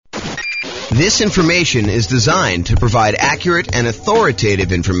This information is designed to provide accurate and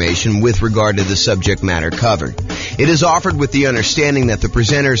authoritative information with regard to the subject matter covered. It is offered with the understanding that the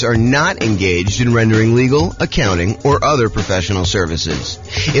presenters are not engaged in rendering legal, accounting, or other professional services.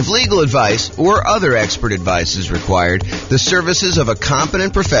 If legal advice or other expert advice is required, the services of a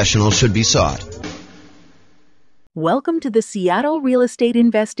competent professional should be sought. Welcome to the Seattle Real Estate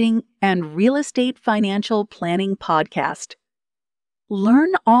Investing and Real Estate Financial Planning Podcast.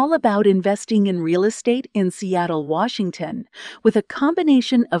 Learn all about investing in real estate in Seattle, Washington, with a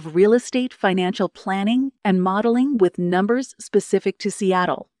combination of real estate financial planning and modeling with numbers specific to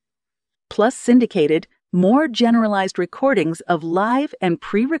Seattle, plus syndicated, more generalized recordings of live and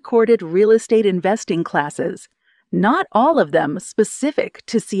pre-recorded real estate investing classes, not all of them specific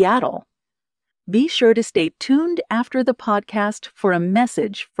to Seattle. Be sure to stay tuned after the podcast for a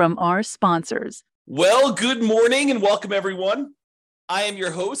message from our sponsors. Well, good morning and welcome, everyone. I am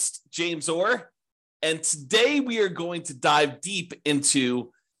your host, James Orr, and today we are going to dive deep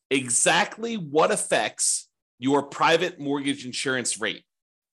into exactly what affects your private mortgage insurance rate.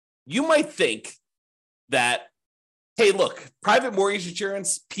 You might think that, hey, look, private mortgage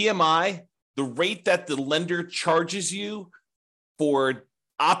insurance, PMI, the rate that the lender charges you for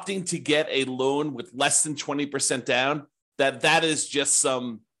opting to get a loan with less than 20% down, that is just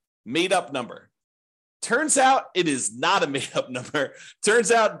some made-up number. Turns out it is not a made-up number. Turns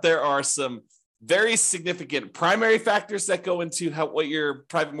out there are some very significant primary factors that go into what your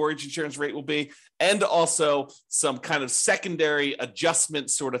private mortgage insurance rate will be, and also some kind of secondary adjustment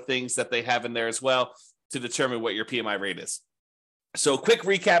sort of things that they have in there as well to determine what your PMI rate is. So quick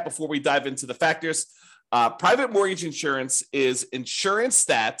recap before we dive into the factors. Private mortgage insurance is insurance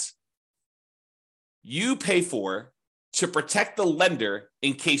that you pay for to protect the lender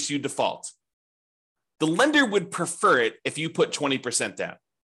in case you default. The lender would prefer it if you put 20% down.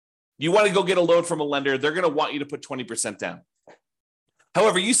 You want to go get a loan from a lender, they're going to want you to put 20% down.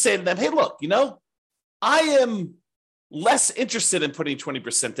 However, you say to them, hey, look, I am less interested in putting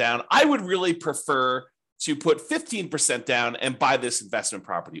 20% down. I would really prefer to put 15% down and buy this investment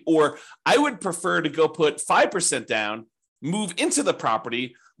property. Or I would prefer to go put 5% down, move into the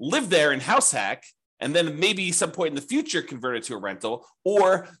property, live there and house hack, and then maybe some point in the future convert it to a rental.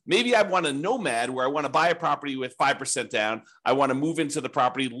 Or maybe I want a nomad where I want to buy a property with 5% down. I want to move into the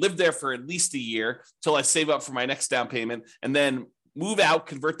property, live there for at least a year till I save up for my next down payment, and then move out,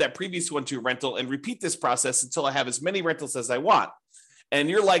 convert that previous one to a rental, and repeat this process until I have as many rentals as I want. And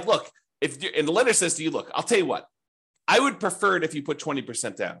you're like, look, and the lender says to you, look, I'll tell you what, I would prefer it if you put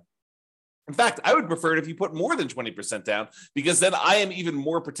 20% down. In fact, I would prefer it if you put more than 20% down, because then I am even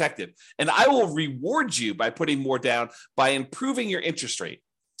more protected. And I will reward you by putting more down by improving your interest rate.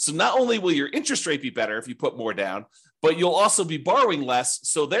 So not only will your interest rate be better if you put more down, but you'll also be borrowing less.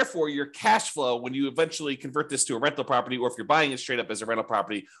 So therefore, your cash flow, when you eventually convert this to a rental property, or if you're buying it straight up as a rental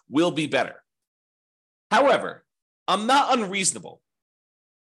property, will be better. However, I'm not unreasonable.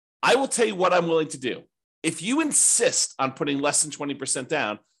 I will tell you what I'm willing to do. If you insist on putting less than 20%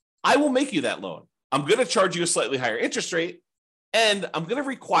 down, I will make you that loan. I'm going to charge you a slightly higher interest rate, and I'm going to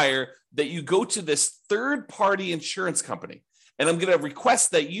require that you go to this third-party insurance company, and I'm going to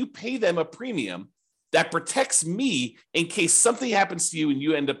request that you pay them a premium that protects me in case something happens to you and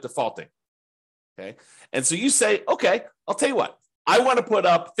you end up defaulting. Okay? And so you say, okay, I'll tell you what. I want to put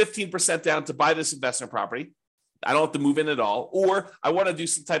up 15% down to buy this investment property. I don't have to move in at all. Or I want to do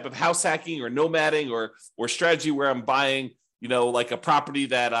some type of house hacking or nomading or strategy where I'm buying like a property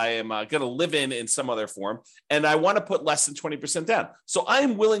that I am going to live in some other form, and I want to put less than 20% down. So I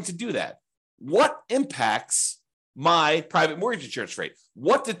am willing to do that. What impacts my private mortgage insurance rate?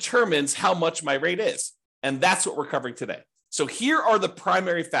 What determines how much my rate is? And that's what we're covering today. So here are the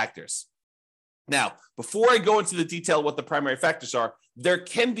primary factors. Now, before I go into the detail of what the primary factors are, there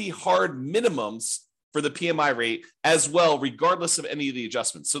can be hard minimums for the PMI rate as well, regardless of any of the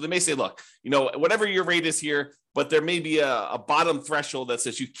adjustments. So they may say, look, whatever your rate is here, but there may be a bottom threshold that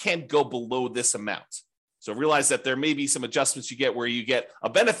says you can't go below this amount. So realize that there may be some adjustments you get where you get a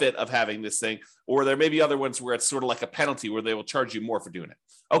benefit of having this thing, or there may be other ones where it's sort of like a penalty where they will charge you more for doing it.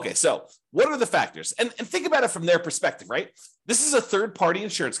 Okay, so what are the factors? And think about it from their perspective, right? This is a third-party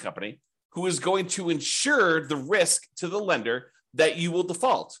insurance company who is going to insure the risk to the lender that you will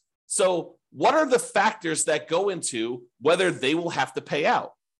default. So what are the factors that go into whether they will have to pay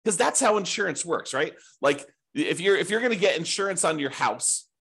out? Because that's how insurance works, right? Like if you're going to get insurance on your house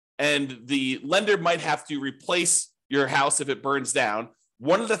and the lender might have to replace your house if it burns down,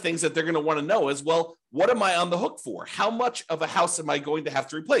 one of the things that they're going to want to know is, well, what am I on the hook for? How much of a house am I going to have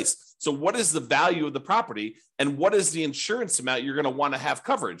to replace? So what is the value of the property and what is the insurance amount you're going to want to have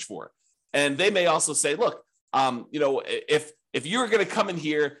coverage for? And they may also say, look, if you're going to come in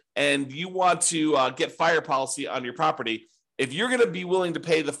here and you want to get fire policy on your property, if you're going to be willing to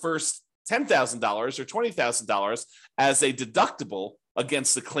pay the first $10,000 or $20,000 as a deductible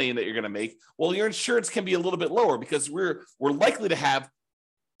against the claim that you're going to make, well, your insurance can be a little bit lower because we're likely to have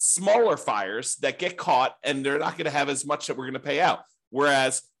smaller fires that get caught and they're not going to have as much that we're going to pay out.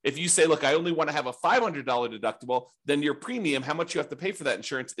 Whereas if you say, look, I only want to have a $500 deductible, then your premium, how much you have to pay for that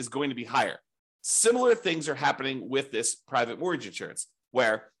insurance, is going to be higher. Similar things are happening with this private mortgage insurance,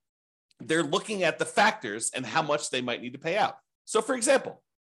 where they're looking at the factors and how much they might need to pay out. So for example,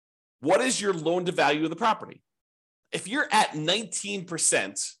 what is your loan to value of the property? If you're at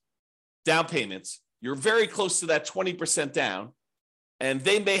 19% down payments, you're very close to that 20% down, and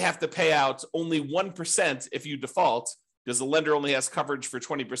they may have to pay out only 1% if you default, because the lender only has coverage for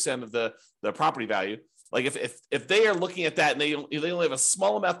 20% of the property value. Like if they are looking at that and they only have a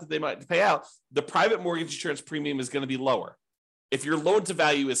small amount that they might pay out, the private mortgage insurance premium is going to be lower. If your loan to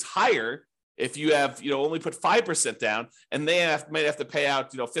value is higher, if you have only put 5% down and they might have to pay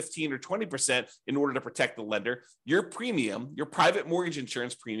out 15 or 20% in order to protect the lender, your premium, your private mortgage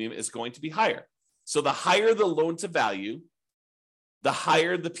insurance premium, is going to be higher. So the higher the loan to value, the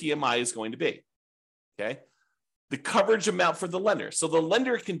higher the PMI is going to be. Okay. The coverage amount for the lender. So the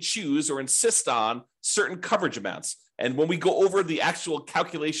lender can choose or insist on certain coverage amounts. And when we go over the actual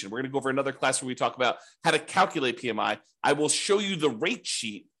calculation, we're going to go over another class where we talk about how to calculate PMI. I will show you the rate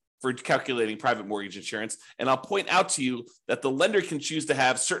sheet for calculating private mortgage insurance. And I'll point out to you that the lender can choose to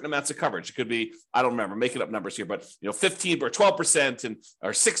have certain amounts of coverage. It could be, I don't remember, making up numbers here, but 15 or 12%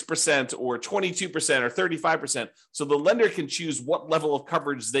 or 6% or 22% or 35%. So the lender can choose what level of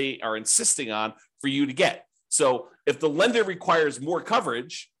coverage they are insisting on for you to get. So if the lender requires more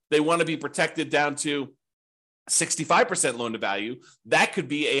coverage, they want to be protected down to 65% loan to value, that could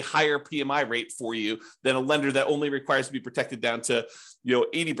be a higher PMI rate for you than a lender that only requires to be protected down to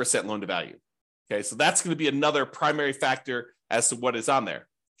 80% loan to value. Okay, so that's going to be another primary factor as to what is on there.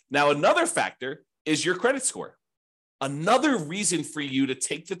 Now, another factor is your credit score. Another reason for you to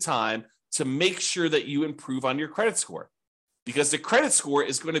take the time to make sure that you improve on your credit score, because the credit score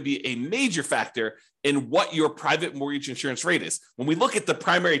is going to be a major factor in what your private mortgage insurance rate is. When we look at the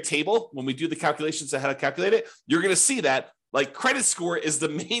primary table, when we do the calculations on how to calculate it, you're going to see that like credit score is the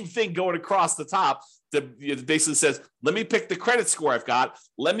main thing going across the top that basically says, let me pick the credit score I've got.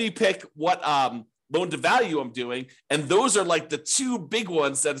 Let me pick what loan to value I'm doing. And those are like the two big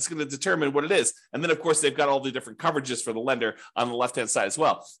ones that it's going to determine what it is. And then of course, they've got all the different coverages for the lender on the left-hand side as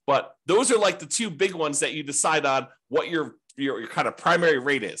well. But those are like the two big ones that you decide on what your kind of primary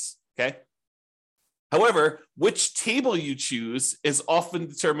rate is, okay? However, which table you choose is often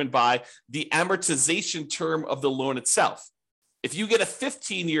determined by the amortization term of the loan itself. If you get a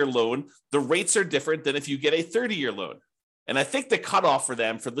 15-year loan, the rates are different than if you get a 30-year loan. And I think the cutoff for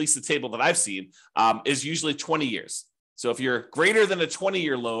them, for at least the table that I've seen, is usually 20 years. So if you're greater than a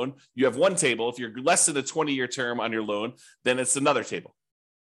 20-year loan, you have one table. If you're less than a 20-year term on your loan, then it's another table,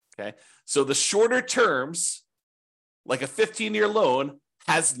 okay? So the shorter terms, like a 15-year loan,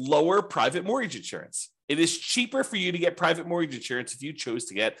 has lower private mortgage insurance. It is cheaper for you to get private mortgage insurance if you chose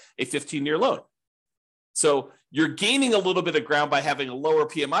to get a 15-year loan. So you're gaining a little bit of ground by having a lower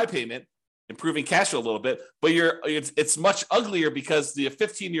PMI payment, improving cash flow a little bit, but it's much uglier because the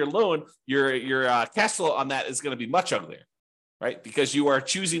 15-year loan, your cash flow on that is going to be much uglier, right? Because you are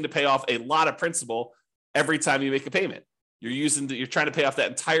choosing to pay off a lot of principal every time you make a payment. You're trying to pay off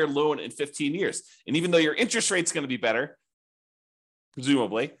that entire loan in 15 years. And even though your interest rate's going to be better,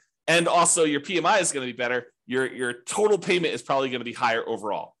 presumably, and also your PMI is going to be better, your total payment is probably going to be higher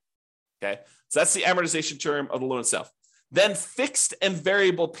overall. Okay. So that's the amortization term of the loan itself. Then fixed and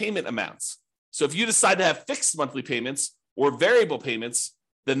variable payment amounts. So if you decide to have fixed monthly payments or variable payments,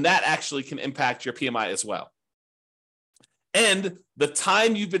 then that actually can impact your PMI as well. And the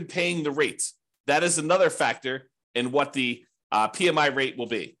time you've been paying the rates, that is another factor in what the PMI rate will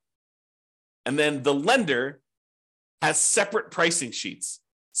be. And then the lender has separate pricing sheets.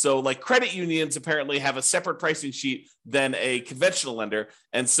 So like credit unions apparently have a separate pricing sheet than a conventional lender.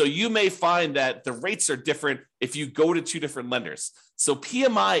 And so you may find that the rates are different if you go to two different lenders. So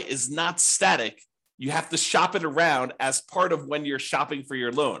PMI is not static. You have to shop it around as part of when you're shopping for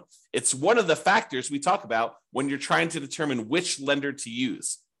your loan. It's one of the factors we talk about when you're trying to determine which lender to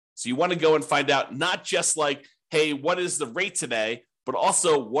use. So you want to go and find out not just like, hey, what is the rate today, but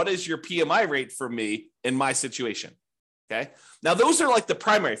also what is your PMI rate for me in my situation? Okay. Now, those are like the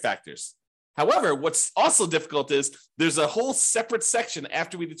primary factors. However, what's also difficult is there's a whole separate section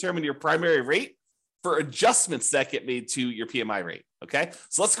after we determine your primary rate for adjustments that get made to your PMI rate. Okay,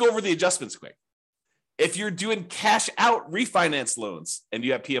 so let's go over the adjustments quick. If you're doing cash out refinance loans and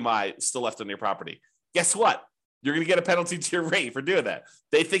you have PMI still left on your property, guess what? You're going to get a penalty to your rate for doing that.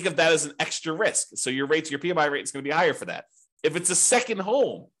 They think of that as an extra risk. So your PMI rate is going to be higher for that. If it's a second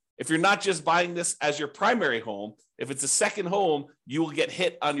home, if you're not just buying this as your primary home, if it's a second home, you will get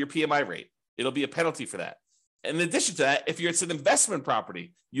hit on your PMI rate. It'll be a penalty for that. In addition to that, if it's an investment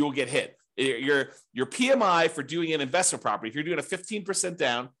property, you will get hit. Your PMI for doing an investment property, if you're doing a 15%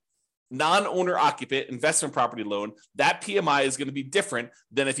 down, non-owner occupant investment property loan, that PMI is going to be different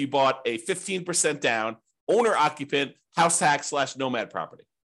than if you bought a 15% down owner occupant house hack / nomad property.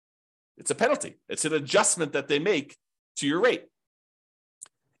 It's a penalty. It's an adjustment that they make to your rate.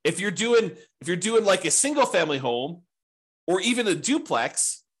 If you're doing like a single family home or even a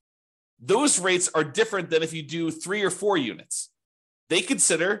duplex, those rates are different than if you do 3 or 4 units. They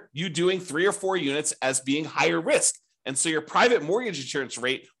consider you doing 3 or 4 units as being higher risk. And so your private mortgage insurance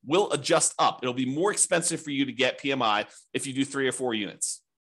rate will adjust up. It'll be more expensive for you to get PMI if you do 3 or 4 units.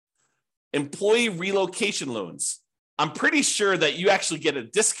 Employee relocation loans. I'm pretty sure that you actually get a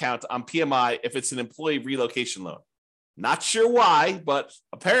discount on PMI if it's an employee relocation loan. Not sure why, but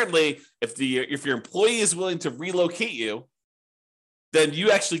apparently if your employee is willing to relocate you, then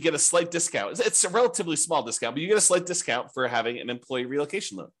you actually get a slight discount. It's a relatively small discount, but you get a slight discount for having an employee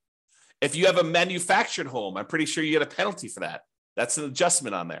relocation loan. If you have a manufactured home, I'm pretty sure you get a penalty for that. That's an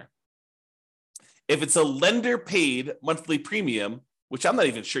adjustment on there. If it's a lender paid monthly premium, which I'm not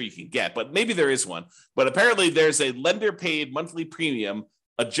even sure you can get, but maybe there is one. But apparently there's a lender paid monthly premium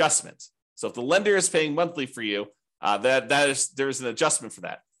adjustment. So if the lender is paying monthly for you, there's an adjustment for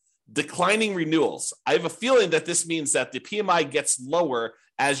that. Declining renewals. I have a feeling that this means that the PMI gets lower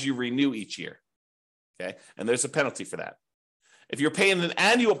as you renew each year. Okay, and there's a penalty for that. If you're paying an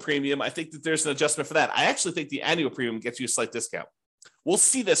annual premium, I think that there's an adjustment for that. I actually think the annual premium gets you a slight discount. We'll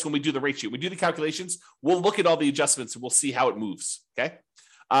see this when we do the rate sheet. We do the calculations. We'll look at all the adjustments and we'll see how it moves. Okay.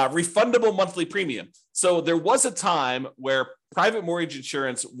 Refundable monthly premium. So there was a time where private mortgage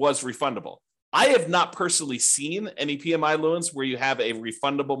insurance was refundable. I have not personally seen any PMI loans where you have a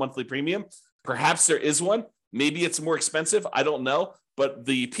refundable monthly premium. Perhaps there is one. Maybe it's more expensive. I don't know. But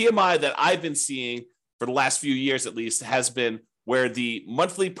the PMI that I've been seeing for the last few years, at least, has been where the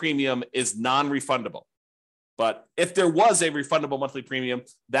monthly premium is non-refundable. But if there was a refundable monthly premium,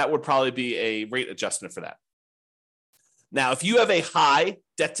 that would probably be a rate adjustment for that. Now, if you have a high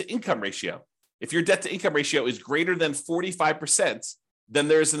debt to income ratio, if your debt to income ratio is greater than 45%, then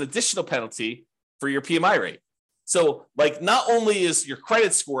there's an additional penalty for your PMI rate. So like not only is your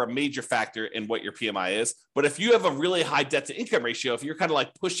credit score a major factor in what your PMI is, but if you have a really high debt to income ratio, if you're kind of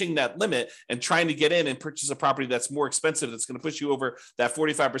like pushing that limit and trying to get in and purchase a property that's more expensive, that's going to push you over that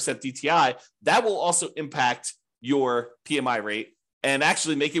 45% DTI, that will also impact your PMI rate and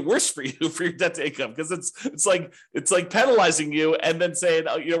actually make it worse for you for your debt to income, because it's like penalizing you and then saying,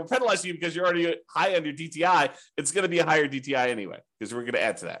 oh, we're penalizing you because you're already high on your DTI. It's going to be a higher DTI anyway because we're going to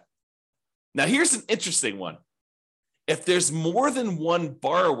add to that. Now here's an interesting one. If there's more than one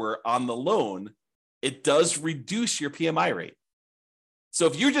borrower on the loan, it does reduce your PMI rate. So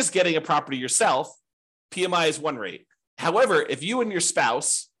if you're just getting a property yourself, PMI is one rate. However, if you and your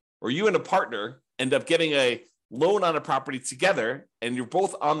spouse or you and a partner end up getting a loan on a property together and you're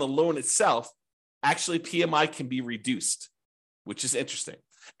both on the loan itself, actually PMI can be reduced, which is interesting.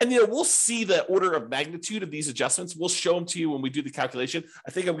 And we'll see the order of magnitude of these adjustments. We'll show them to you when we do the calculation.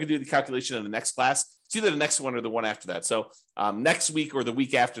 I think I'm going to do the calculation in the next class. It's either the next one or the one after that. So next week or the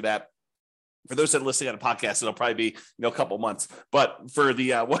week after that. For those that are listening on a podcast, it'll probably be a couple months. But for the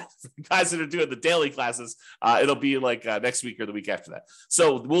guys that are doing the daily classes, it'll be like next week or the week after that.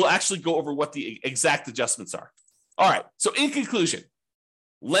 So we'll actually go over what the exact adjustments are. All right. So in conclusion,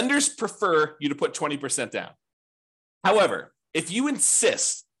 lenders prefer you to put 20% down. However, if you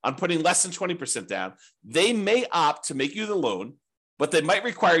insist on putting less than 20% down, they may opt to make you the loan, but they might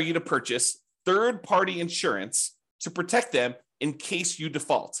require you to purchase third-party insurance to protect them in case you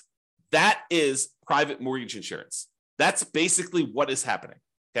default. That is private mortgage insurance. That's basically what is happening,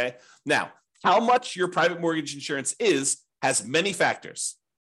 okay? Now, how much your private mortgage insurance has many factors.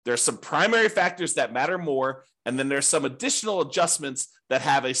 There are some primary factors that matter more, and then there's some additional adjustments that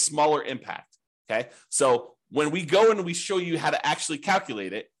have a smaller impact, okay? So when we go and we show you how to actually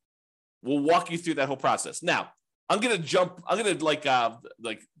calculate it, we'll walk you through that whole process. Now, I'm going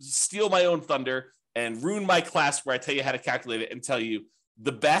to steal my own thunder and ruin my class where I tell you how to calculate it and tell you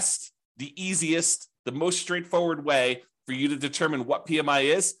the best, the easiest, the most straightforward way for you to determine what PMI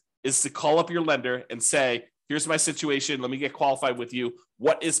is to call up your lender and say, here's my situation. Let me get qualified with you.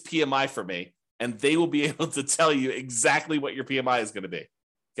 What is PMI for me? and they will be able to tell you exactly what your PMI is going to be.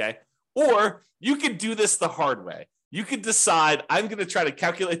 Okay. Or you could do this the hard way. You could decide, I'm going to try to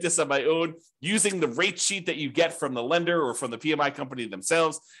calculate this on my own using the rate sheet that you get from the lender or from the PMI company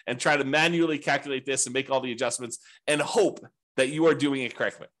themselves, and try to manually calculate this and make all the adjustments and hope that you are doing it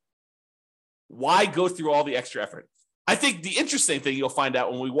correctly. Why go through all the extra effort? I think the interesting thing you'll find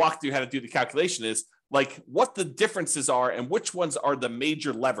out when we walk through how to do the calculation is like what the differences are and which ones are the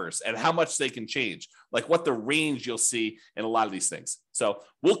major levers and how much they can change, like what the range you'll see in a lot of these things. So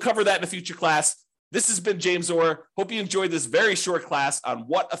we'll cover that in a future class. This has been James Orr. Hope you enjoyed this very short class on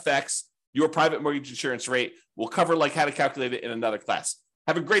what affects your private mortgage insurance rate. We'll cover like how to calculate it in another class.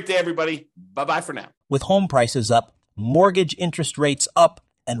 Have a great day, everybody. Bye-bye for now. With home prices up, mortgage interest rates up,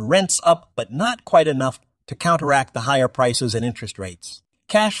 and rents up, but not quite enough to counteract the higher prices and interest rates.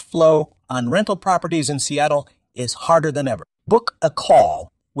 Cash flow on rental properties in Seattle is harder than ever. Book a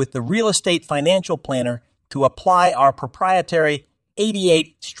call with the Real Estate Financial Planner to apply our proprietary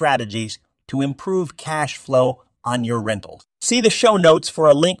 88 strategies to improve cash flow on your rentals. See the show notes for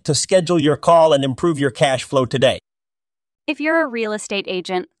a link to schedule your call and improve your cash flow today. If you're a real estate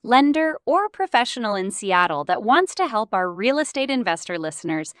agent, lender, or professional in Seattle that wants to help our real estate investor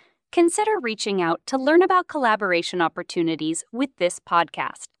listeners, consider reaching out to learn about collaboration opportunities with this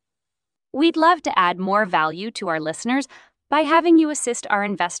podcast. We'd love to add more value to our listeners by having you assist our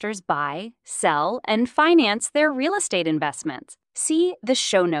investors buy, sell, and finance their real estate investments. See the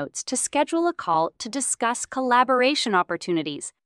show notes to schedule a call to discuss collaboration opportunities.